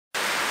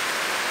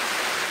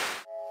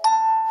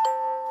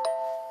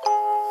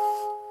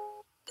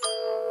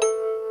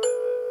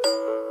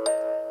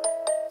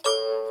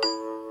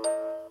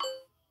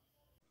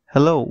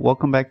Hello,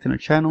 welcome back to the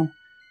channel.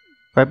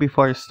 Right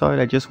before I start,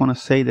 I just want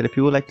to say that if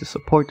you would like to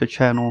support the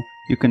channel,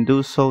 you can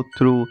do so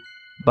through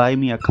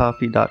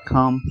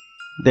buymeacoffee.com.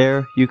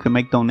 There you can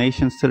make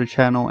donations to the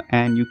channel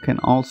and you can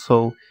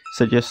also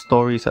suggest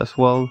stories as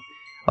well.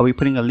 I'll be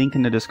putting a link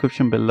in the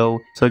description below.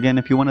 So again,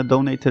 if you want to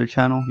donate to the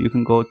channel, you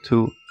can go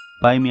to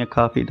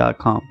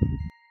buymeacoffee.com.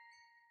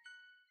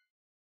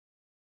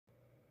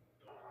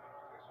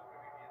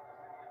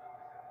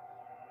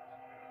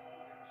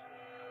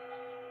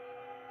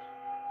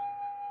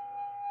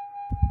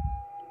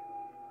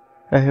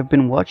 I have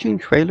been watching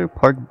Trailer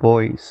Park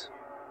Boys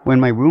when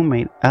my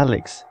roommate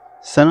Alex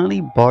suddenly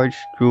barged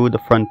through the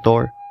front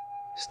door,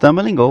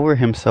 stumbling over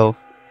himself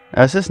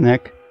as his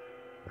neck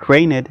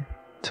craned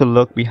to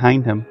look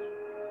behind him.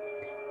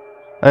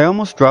 I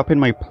almost dropped in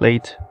my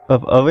plate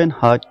of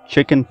oven-hot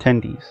chicken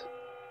tendies,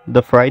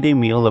 the Friday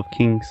meal of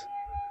kings.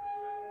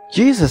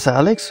 "Jesus,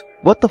 Alex,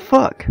 what the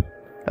fuck?"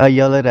 I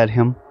yelled at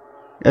him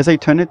as I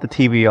turned the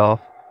TV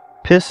off,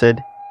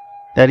 pissed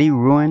that he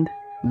ruined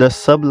the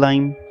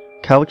sublime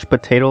couch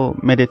potato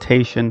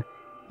meditation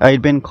I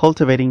had been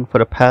cultivating for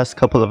the past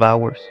couple of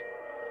hours.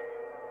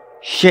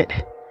 Shit,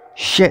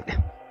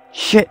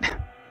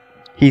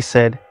 he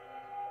said,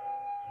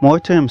 more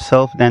to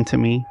himself than to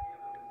me.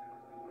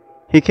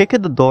 He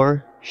kicked the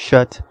door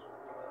shut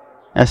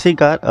as he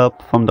got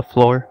up from the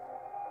floor.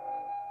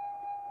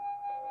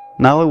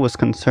 Now I was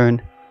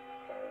concerned.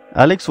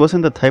 Alex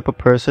wasn't the type of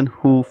person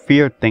who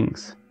feared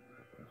things.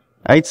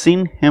 I'd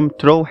seen him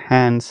throw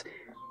hands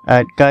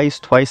at guys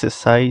twice his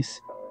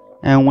size,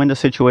 and when the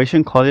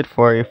situation called it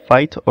for a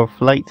fight or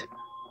flight,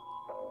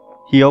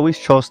 he always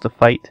chose to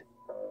fight.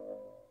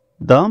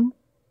 Dumb?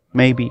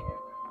 Maybe.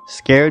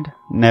 Scared?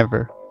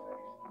 Never.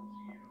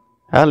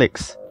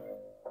 "Alex,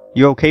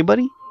 you okay,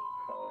 buddy?"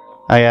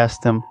 I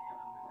asked him,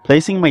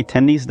 placing my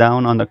tendies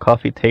down on the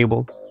coffee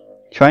table,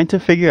 trying to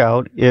figure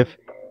out if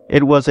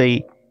it was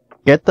a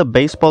get the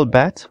baseball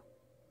bat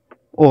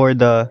or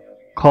the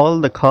call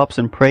the cops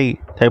and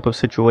pray type of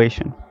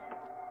situation.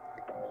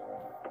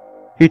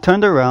 He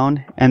turned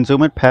around and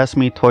zoomed past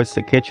me towards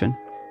the kitchen.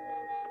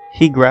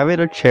 He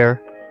grabbed a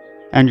chair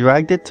and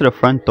dragged it to the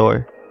front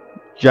door,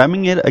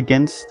 jamming it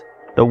against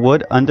the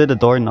wood under the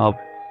doorknob.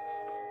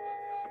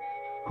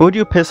 "Who'd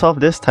you piss off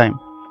this time?"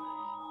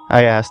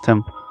 I asked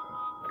him.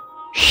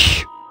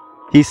 "Shh,"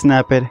 he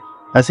snapped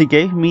as he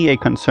gave me a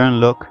concerned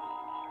look.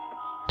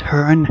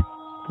 "Turn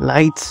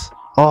lights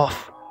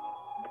off,"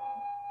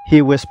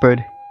 he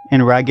whispered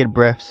in ragged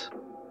breaths.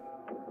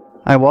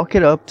 I walked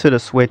up to the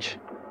switch,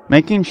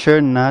 making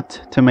sure not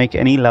to make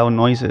any loud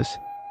noises,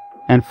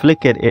 and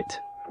flicked it.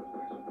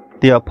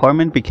 The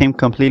apartment became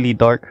completely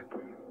dark.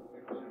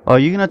 "Are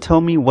you gonna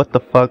tell me what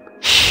the fuck?"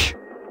 "Shh,"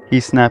 he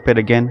snapped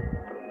again,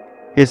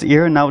 his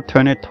ear now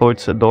turned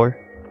towards the door.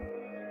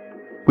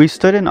 We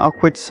stood in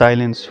awkward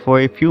silence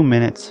for a few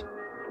minutes.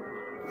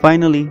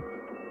 Finally,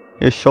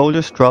 his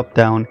shoulders dropped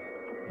down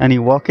and he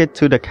walked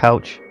to the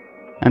couch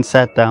and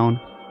sat down,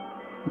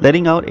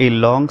 letting out a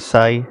long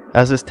sigh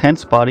as his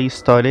tense body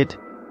started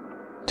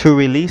to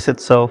release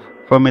itself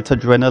from its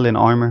adrenaline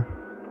armor.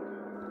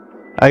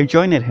 I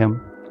joined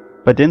him,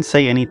 but didn't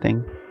say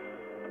anything.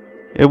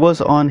 It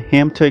was on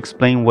him to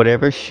explain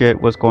whatever shit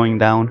was going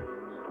down.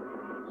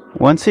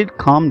 Once he'd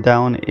calmed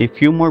down a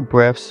few more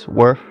breaths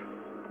worth,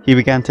 he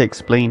began to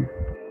explain.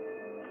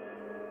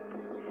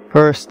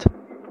 "First,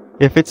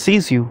 if it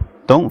sees you,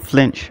 don't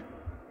flinch.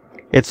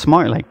 It's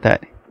smart like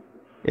that.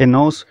 It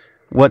knows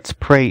what's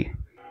prey,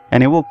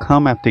 and it will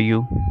come after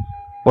you.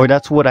 Or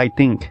that's what I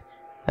think,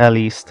 at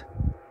least."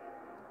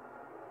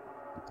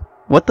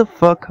 "What the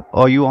fuck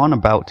are you on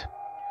about?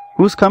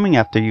 Who's coming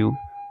after you?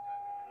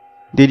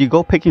 Did you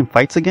go picking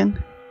fights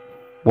again?"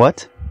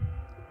 "What?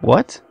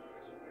 What?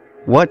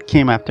 What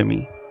came after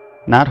me?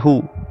 Not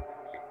who."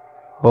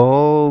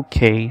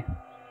 "Okay.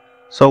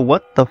 So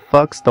what the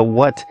fuck's the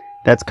what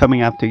that's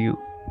coming after you?"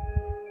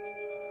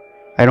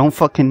 "I don't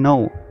fucking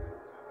know.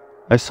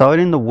 I saw it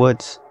in the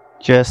woods,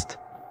 just,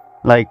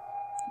 like,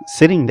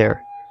 sitting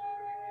there,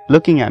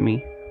 looking at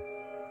me.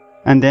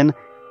 And then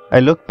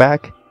I looked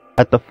back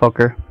at the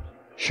fucker,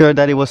 sure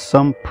that it was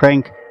some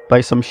prank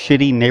by some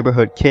shitty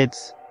neighborhood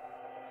kids.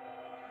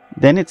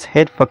 Then its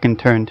head fucking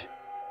turned,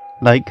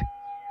 like,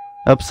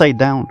 upside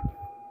down.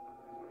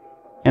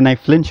 And I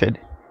flinched.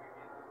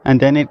 And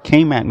then it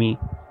came at me.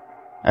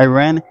 I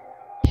ran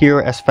here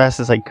as fast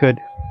as I could."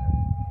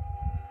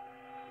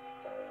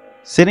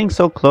 Sitting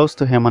so close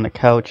to him on the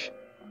couch,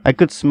 I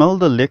could smell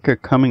the liquor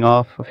coming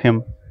off of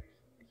him.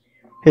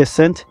 His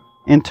scent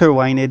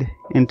intertwined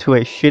into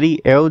a shitty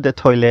eau de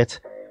toilette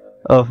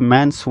of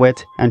man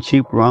sweat and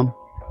cheap rum.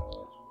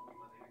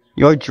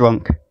 "You're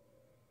drunk."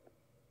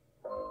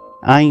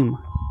 "I'm,"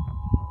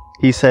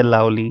 he said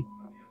loudly,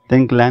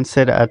 then glanced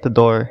at the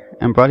door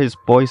and brought his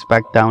voice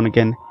back down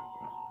again.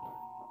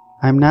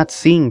 "I'm not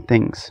seeing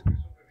things.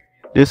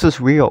 This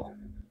is real.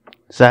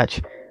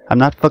 Zach, I'm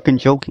not fucking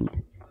joking."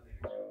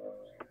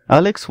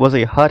 Alex was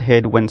a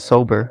hothead when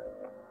sober,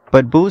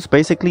 but booze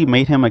basically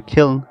made him a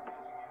kiln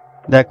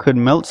that could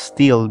melt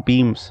steel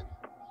beams.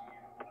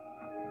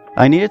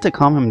 I needed to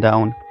calm him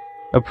down,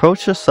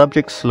 Approach the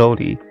subject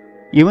slowly,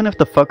 even if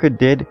the fucker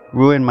did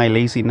ruin my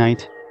lazy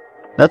night.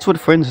 That's what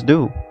friends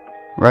do,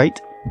 right?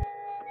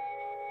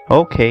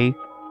 Okay,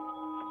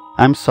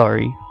 I'm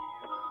sorry,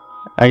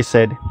 I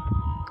said,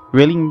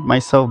 reeling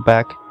myself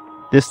back,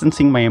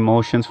 distancing my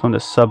emotions from the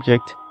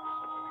subject.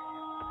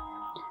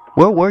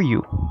 Where were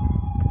you?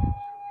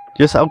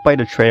 Just out by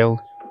the trail,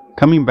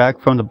 coming back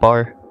from the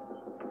bar.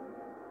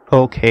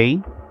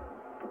 Okay.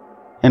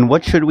 And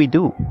what should we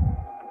do?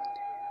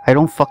 I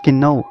don't fucking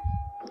know.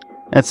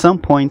 At some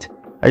point,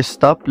 I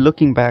stopped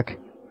looking back.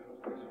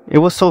 It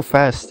was so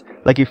fast,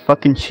 like a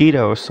fucking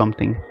cheetah or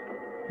something.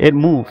 It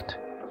moved.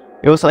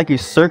 It was like a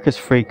circus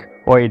freak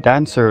or a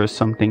dancer or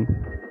something.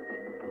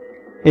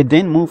 It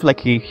didn't move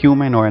like a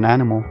human or an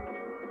animal.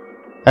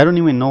 I don't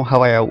even know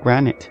how I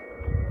outran it.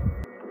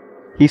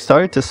 He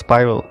started to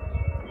spiral.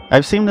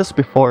 I've seen this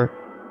before.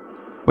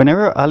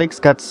 Whenever Alex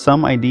got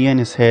some idea in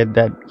his head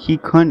that he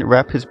couldn't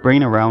wrap his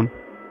brain around,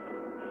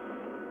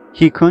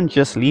 he couldn't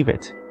just leave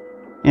it.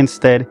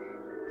 Instead,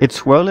 it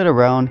swirled it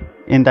around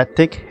in that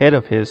thick head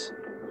of his,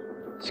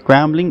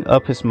 scrambling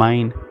up his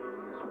mind,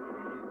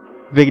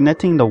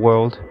 vignetting the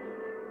world.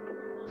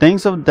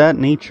 Things of that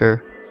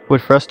nature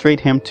would frustrate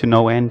him to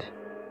no end,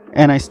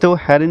 and I still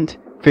hadn't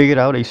figured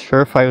out a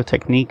surefire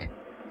technique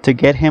to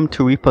get him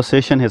to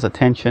reposition his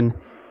attention,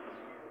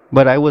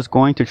 but I was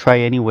going to try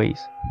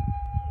anyways.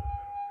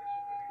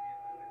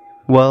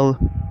 Well,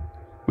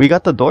 we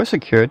got the door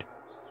secured,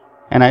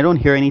 and I don't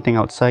hear anything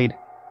outside,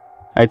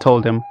 I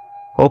told him,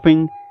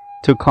 hoping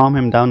to calm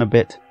him down a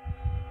bit.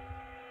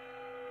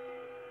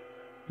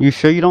 You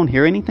sure you don't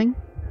hear anything?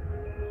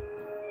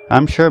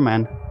 I'm sure,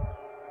 man.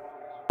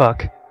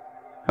 Fuck.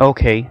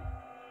 Okay.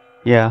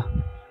 Yeah.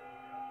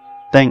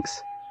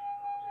 Thanks.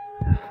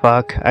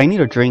 Fuck, I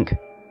need a drink,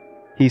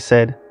 he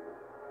said,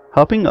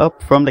 hopping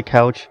up from the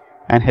couch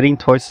and heading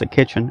towards the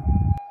kitchen.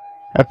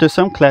 After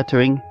some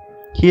clattering,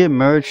 he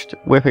emerged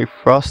with a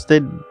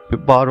frosted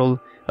bottle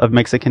of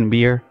Mexican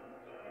beer.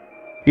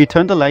 He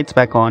turned the lights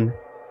back on,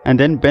 and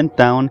then bent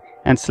down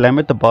and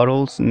slammed the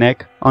bottle's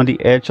neck on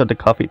the edge of the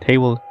coffee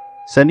table,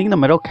 sending the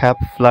metal cap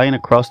flying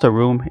across the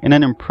room in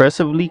an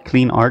impressively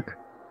clean arc,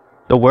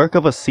 the work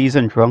of a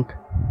seasoned drunk.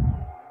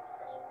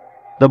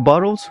 The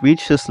bottles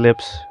reached his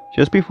lips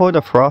just before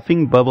the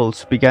frothing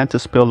bubbles began to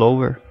spill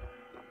over.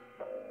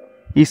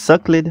 He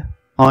suckled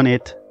on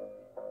it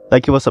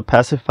like it was a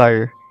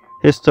pacifier,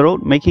 his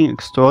throat making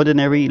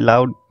extraordinary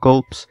loud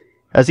gulps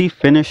as he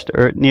finished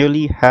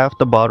nearly half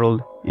the bottle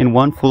in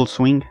one full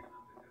swing.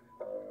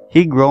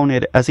 He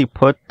groaned as he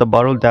put the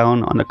bottle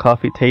down on the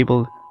coffee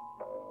table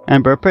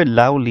and burped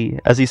loudly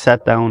as he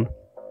sat down.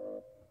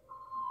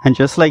 And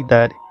just like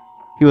that,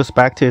 he was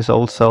back to his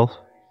old self.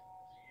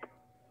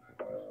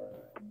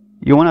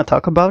 You wanna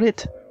talk about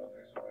it?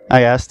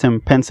 I asked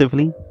him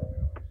pensively.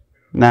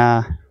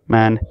 Nah,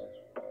 man.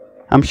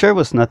 I'm sure it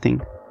was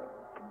nothing.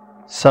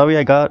 Sorry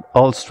I got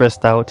all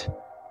stressed out.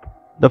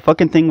 The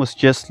fucking thing was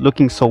just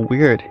looking so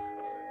weird,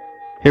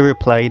 he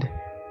replied,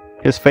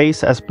 his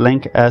face as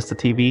blank as the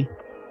TV.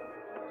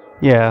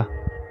 Yeah,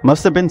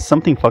 must have been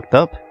something fucked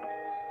up.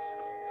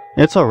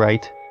 It's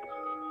alright,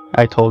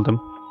 I told him.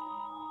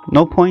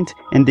 No point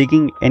in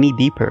digging any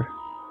deeper.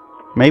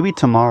 Maybe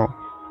tomorrow.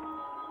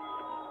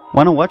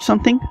 Wanna watch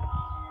something?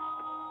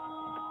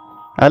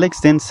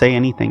 Alex didn't say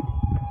anything.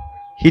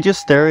 He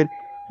just stared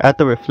at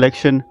the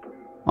reflection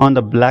on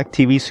the black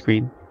TV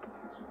screen,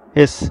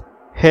 his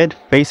head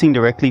facing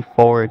directly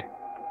forward,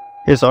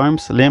 his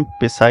arms limp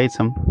beside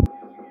him.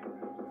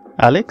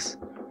 Alex?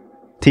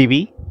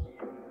 TV?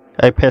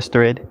 I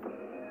pestered.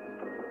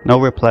 No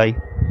reply.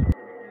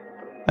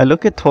 I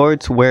looked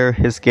towards where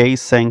his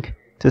gaze sank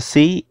to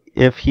see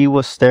if he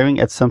was staring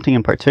at something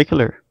in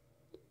particular.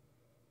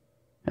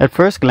 At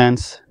first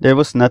glance, there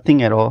was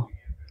nothing at all,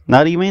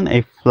 not even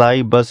a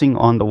fly buzzing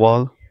on the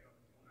wall.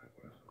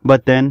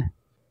 But then,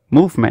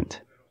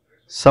 movement.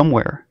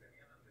 Somewhere.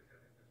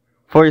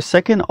 For a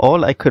second,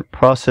 all I could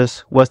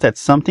process was that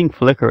something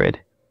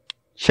flickered,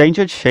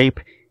 changed shape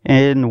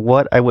in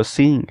what I was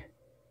seeing.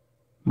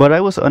 But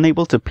I was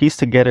unable to piece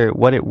together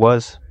what it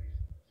was.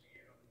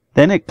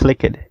 Then it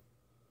clicked.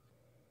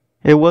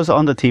 It was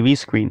on the TV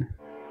screen,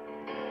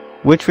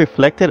 which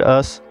reflected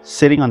us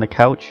sitting on the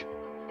couch.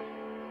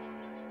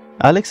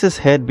 Alex's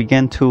head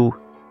began to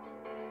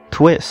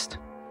twist,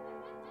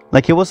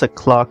 like it was a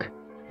clock,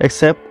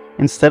 except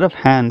instead of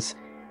hands,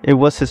 it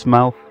was his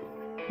mouth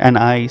and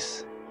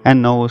eyes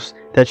and nose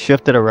that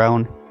shifted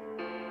around,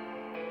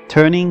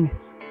 turning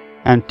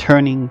and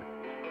turning,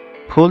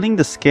 pulling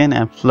the skin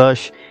and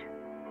flesh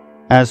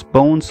as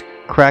bones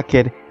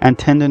cracked and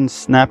tendons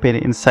snapped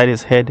inside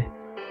his head.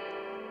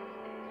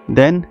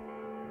 Then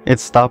it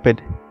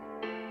stopped,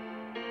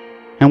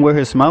 and where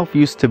his mouth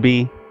used to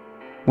be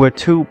were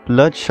two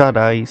bloodshot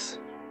eyes,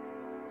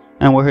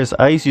 and where his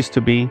eyes used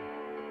to be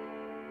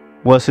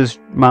was his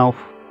mouth,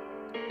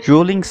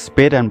 drooling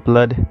spit and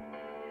blood.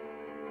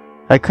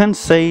 I couldn't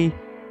say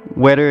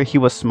whether he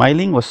was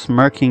smiling or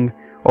smirking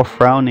or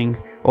frowning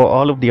or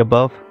all of the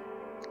above.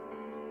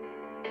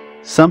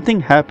 Something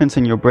happens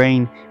in your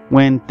brain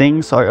when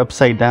things are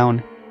upside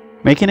down,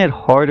 making it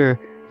harder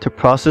to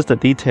process the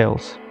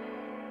details.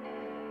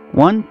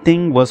 One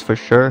thing was for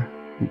sure,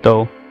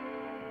 though.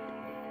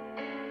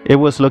 It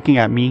was looking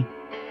at me.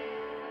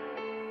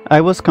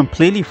 I was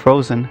completely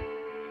frozen.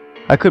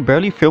 I could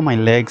barely feel my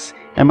legs,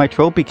 and my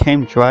throat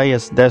became dry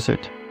as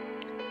desert.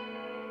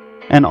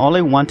 And all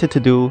I wanted to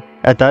do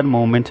at that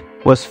moment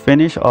was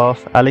finish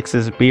off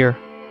Alex's beer.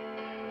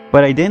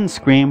 But I didn't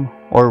scream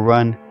or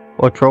run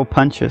or throw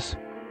punches.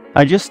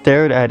 I just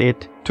stared at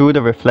it through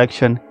the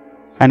reflection,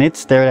 and it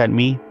stared at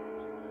me.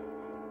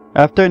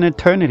 After an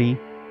eternity,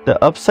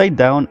 the upside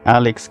down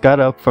Alex got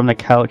up from the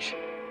couch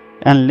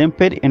and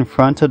limped in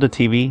front of the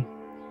TV,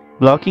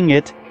 blocking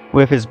it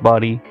with his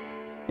body,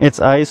 its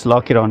eyes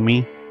locked on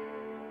me.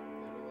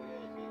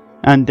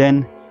 And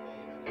then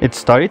it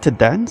started to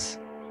dance,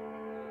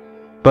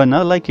 but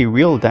not like a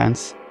real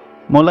dance,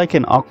 more like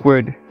an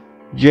awkward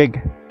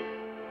jig.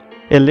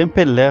 It limped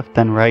left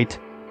and right,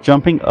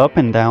 jumping up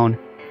and down,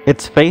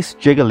 its face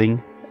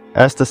jiggling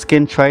as the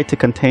skin tried to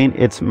contain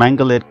its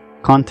mangled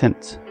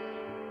contents.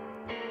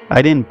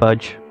 I didn't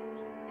budge.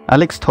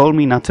 Alex told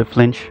me not to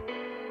flinch.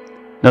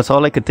 That's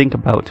all I could think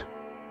about,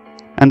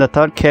 and the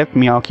thought kept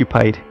me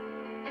occupied,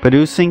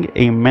 producing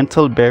a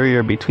mental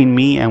barrier between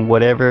me and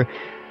whatever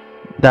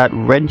that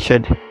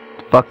wretched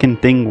fucking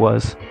thing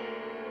was.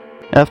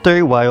 After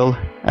a while,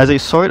 as a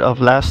sort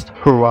of last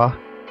hurrah,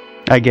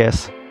 I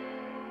guess,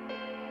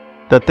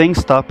 the thing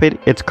stopped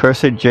its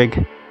cursed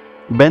jig,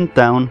 bent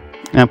down,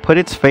 and put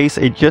its face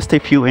just a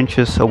few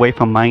inches away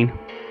from mine,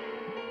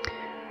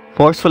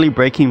 forcefully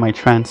breaking my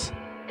trance.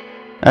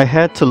 I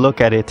had to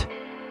look at it,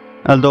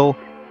 although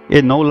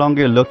it no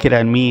longer looked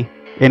at me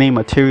in a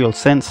material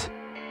sense,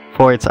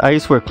 for its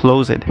eyes were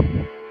closed.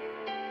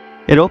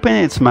 It opened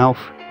its mouth,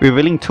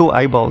 revealing two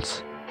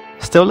eyeballs,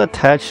 still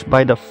attached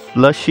by the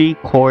fleshy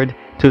cord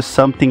to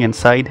something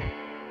inside.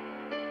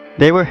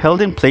 They were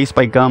held in place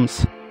by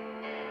gums,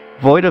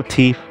 void of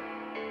teeth,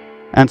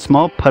 and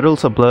small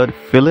puddles of blood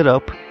filled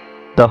up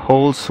the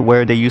holes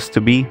where they used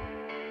to be.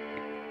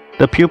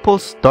 The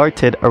pupils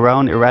darted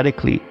around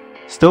erratically,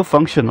 still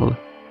functional,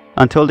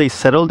 until they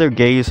settled their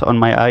gaze on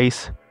my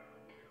eyes.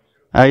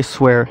 I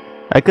swear,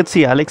 I could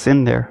see Alex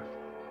in there,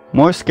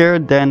 more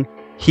scared than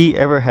he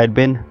ever had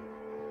been.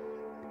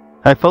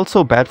 I felt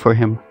so bad for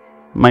him,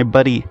 my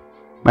buddy,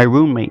 my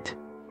roommate,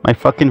 my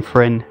fucking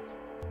friend.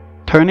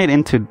 Turn it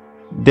into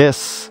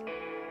this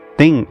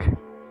thing.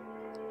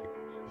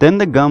 Then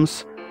the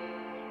gums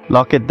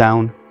lock it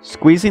down,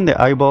 squeezing the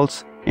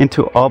eyeballs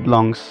into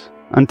oblongs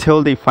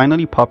until they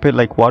finally pop it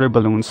like water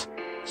balloons,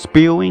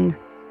 spewing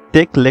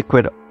thick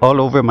liquid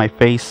all over my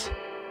face.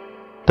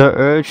 The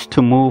urge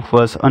to move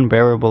was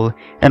unbearable,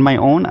 and my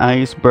own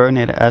eyes burned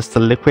as the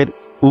liquid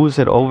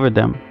oozed over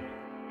them.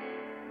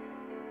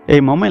 A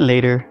moment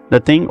later, the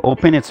thing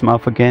opened its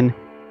mouth again.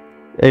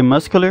 A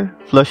muscular,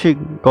 fleshy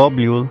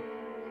globule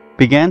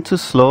began to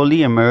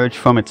slowly emerge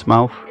from its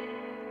mouth.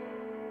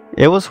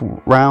 It was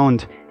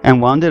round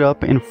and wound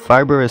up in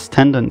fibrous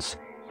tendons,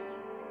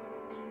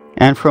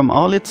 and from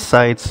all its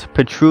sides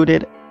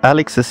protruded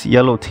Alex's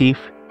yellow teeth,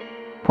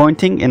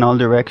 pointing in all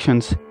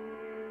directions,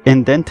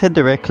 indented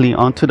directly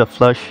onto the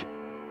flesh.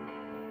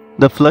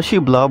 The fleshy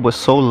blob was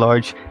so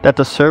large that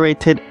the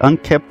serrated,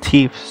 unkept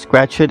teeth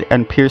scratched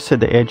and pierced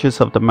the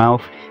edges of the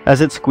mouth as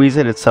it squeezed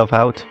itself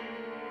out,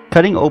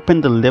 cutting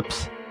open the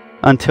lips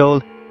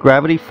until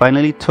gravity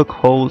finally took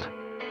hold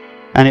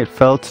and it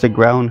fell to the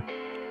ground,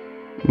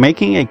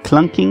 making a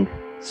clunking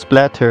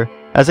splatter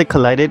as it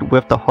collided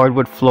with the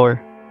hardwood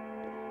floor.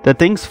 The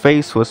thing's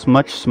face was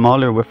much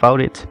smaller without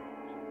it,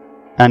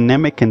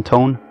 anemic in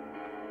tone.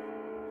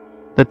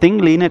 The thing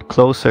leaned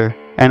closer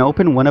and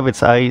opened one of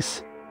its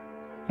eyes.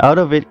 Out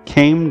of it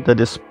came the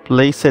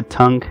displaced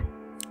tongue,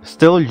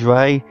 still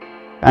dry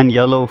and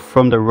yellow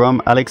from the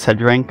rum Alex had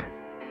drank.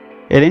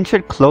 It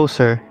inched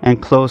closer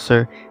and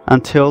closer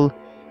until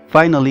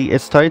finally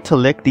it started to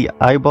lick the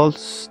eyeball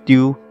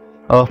stew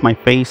off my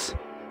face.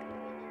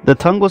 The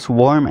tongue was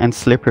warm and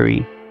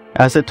slippery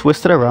as it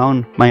twisted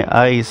around my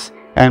eyes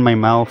and my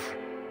mouth,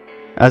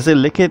 as it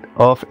licked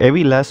off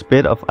every last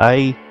bit of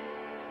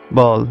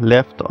eyeball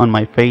left on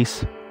my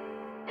face.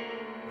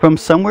 From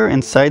somewhere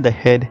inside the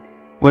head,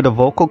 where the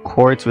vocal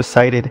cords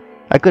resided,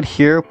 I could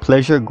hear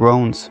pleasure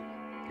groans,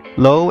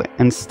 low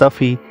and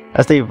stuffy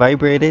as they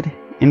vibrated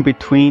in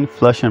between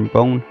flesh and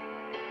bone.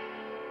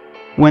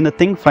 When the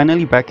thing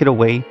finally backed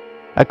away,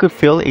 I could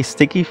feel a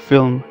sticky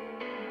film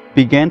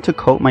began to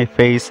coat my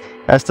face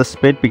as the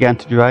spit began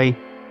to dry.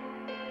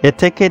 It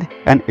tickled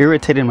and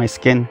irritated my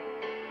skin,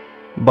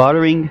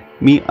 bothering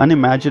me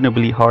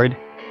unimaginably hard.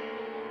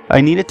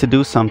 I needed to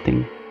do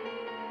something.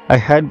 I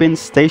had been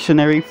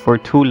stationary for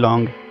too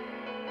long,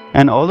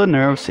 and all the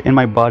nerves in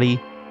my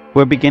body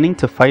were beginning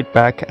to fight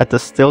back at the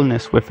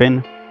stillness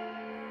within.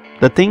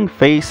 The thing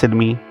faced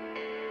me,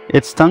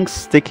 its tongue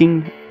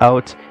sticking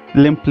out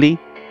limply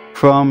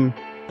from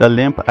the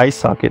limp eye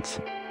sockets.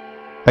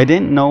 I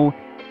didn't know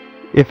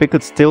if it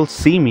could still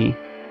see me,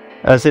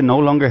 as it no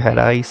longer had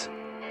eyes.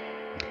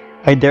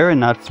 I dared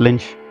not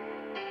flinch,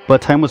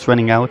 but time was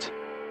running out.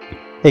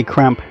 A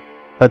cramp,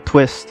 a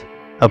twist,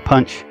 a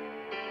punch,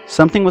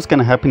 Something was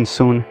gonna happen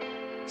soon.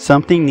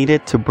 Something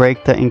needed to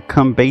break the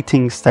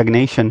incubating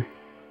stagnation.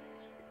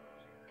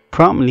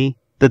 Promptly,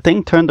 the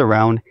thing turned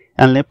around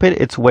and limped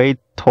its way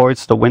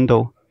towards the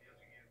window.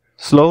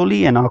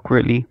 Slowly and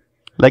awkwardly,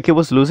 like it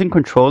was losing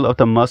control of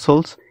the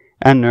muscles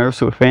and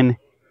nerves within,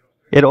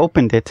 it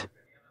opened it,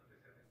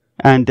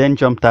 and then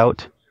jumped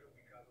out.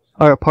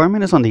 Our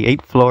apartment is on the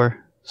 8th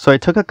floor, so I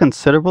took a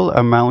considerable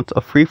amount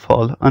of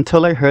freefall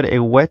until I heard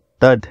a wet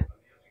thud.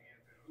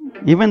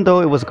 Even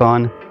though it was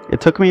gone,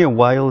 it took me a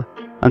while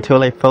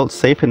until I felt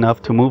safe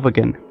enough to move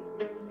again.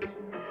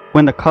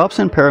 When the cops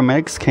and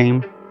paramedics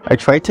came, I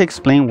tried to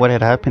explain what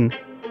had happened.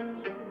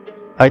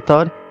 I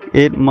thought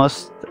it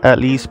must at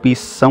least be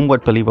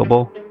somewhat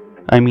believable.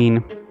 I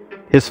mean,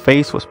 his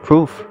face was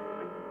proof.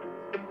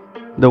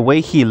 The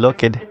way he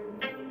looked,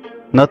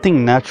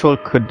 nothing natural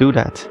could do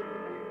that.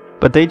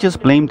 But they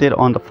just blamed it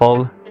on the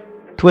fall,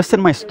 twisted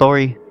my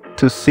story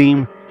to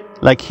seem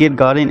like he had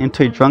gotten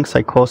into a drunk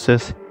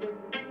psychosis.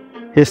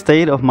 His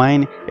state of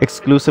mind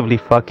exclusively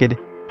fucked,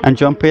 and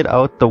jumped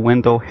out the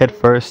window head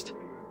first.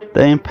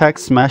 The impact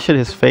smashed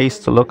his face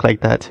to look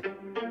like that.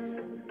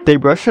 They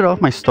brushed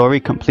off my story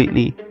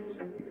completely,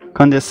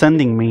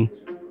 condescending me,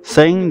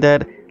 saying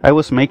that I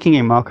was making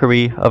a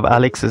mockery of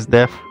Alex's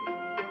death,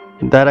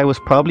 that I was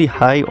probably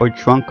high or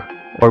drunk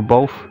or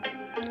both.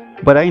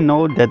 But I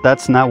know that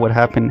that's not what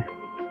happened.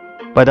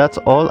 But that's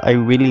all I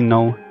really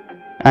know,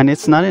 and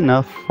it's not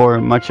enough for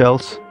much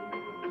else.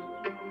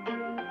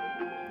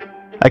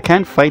 I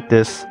can't fight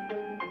this.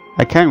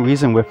 I can't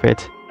reason with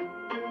it.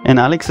 And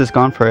Alex is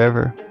gone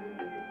forever.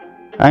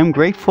 I'm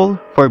grateful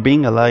for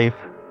being alive,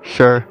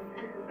 sure,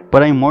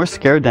 but I'm more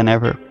scared than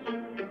ever.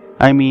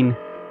 I mean,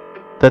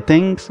 the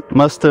things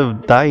must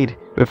have died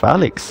with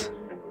Alex,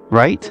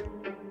 right?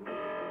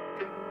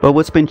 But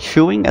what's been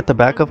chewing at the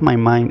back of my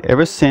mind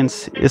ever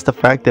since is the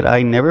fact that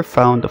I never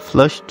found the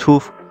flush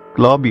tooth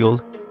globule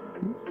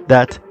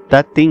that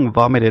thing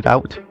vomited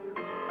out.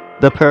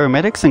 The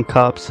paramedics and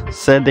cops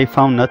said they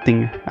found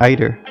nothing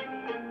either,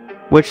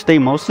 which they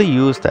mostly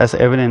used as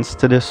evidence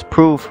to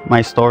disprove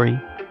my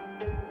story.